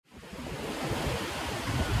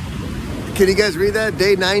Can you guys read that?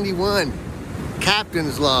 Day 91.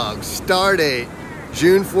 Captain's Log, StarDate,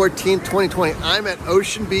 June 14th, 2020. I'm at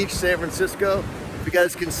Ocean Beach, San Francisco. If you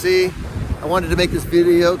guys can see, I wanted to make this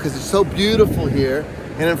video because it's so beautiful here.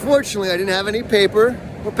 And unfortunately, I didn't have any paper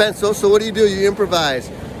or pencil, so what do? You improvise.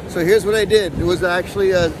 So here's what I did. It was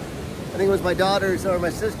actually, I think it was my daughter's or my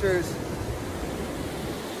sister's.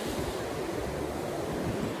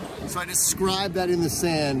 So I just scribed that in the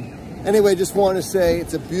sand. Anyway, just want to say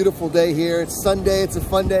it's a beautiful day here. It's Sunday, it's a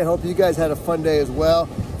fun day. Hope you guys had a fun day as well.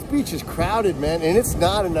 This beach is crowded, man, and it's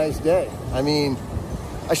not a nice day. I mean,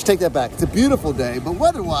 I should take that back. It's a beautiful day, but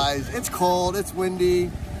weather-wise, it's cold, it's windy,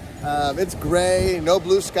 it's gray, no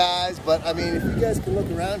blue skies. But I mean, if you guys can look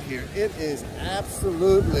around here, it is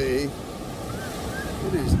absolutely,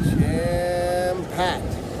 it is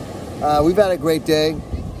jam-packed. We've had a great day.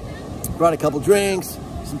 Brought a couple drinks,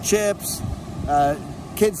 some chips.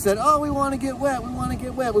 Kids said, oh, we want to get wet, we want to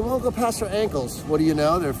get wet. We won't go past our ankles. What do you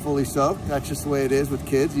know? They're fully soaked. That's just the way it is with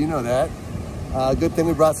kids, you know that. Good thing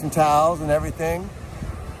we brought some towels and everything.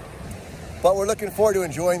 But we're looking forward to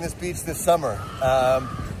enjoying this beach this summer.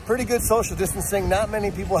 Pretty good social distancing. Not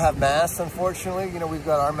many people have masks, unfortunately. You know, we've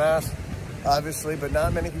got our masks, obviously, but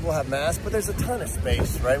not many people have masks. But there's a ton of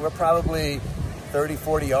space, right? We're probably 30,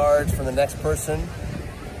 40 yards from the next person,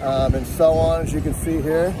 and so on, as you can see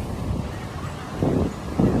here.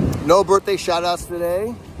 No birthday shout outs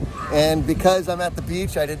today. And because I'm at the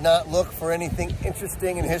beach, I did not look for anything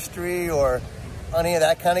interesting in history or any of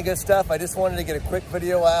that kind of good stuff. I just wanted to get a quick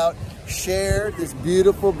video out, share this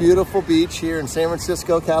beautiful, beautiful beach here in San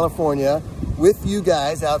Francisco, California with you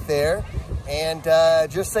guys out there, and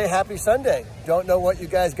just say happy Sunday. Don't know what you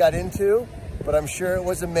guys got into, but I'm sure it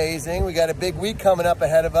was amazing. We got a big week coming up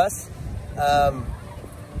ahead of us.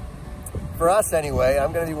 For us anyway,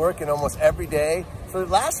 I'm gonna be working almost every day. So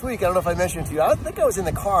last week, I don't know if I mentioned it to you, I think I was in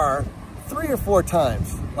the car 3 or 4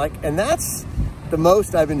 times. And that's the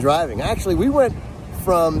most I've been driving. Actually, we went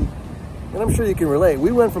from, and I'm sure you can relate,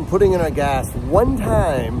 we went from putting in our gas one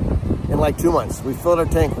time in like 2 months. We filled our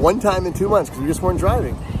tank one time in 2 months because we just weren't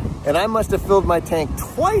driving. And I must have filled my tank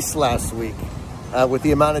twice last week with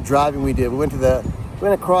the amount of driving we did. We went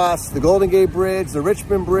across the Golden Gate Bridge, the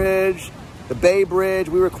Richmond Bridge, the Bay Bridge.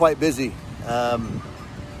 We were quite busy.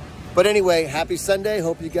 But anyway, happy Sunday.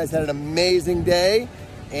 Hope you guys had an amazing day.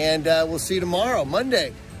 And we'll see you tomorrow,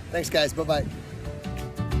 Monday. Thanks, guys. Bye-bye.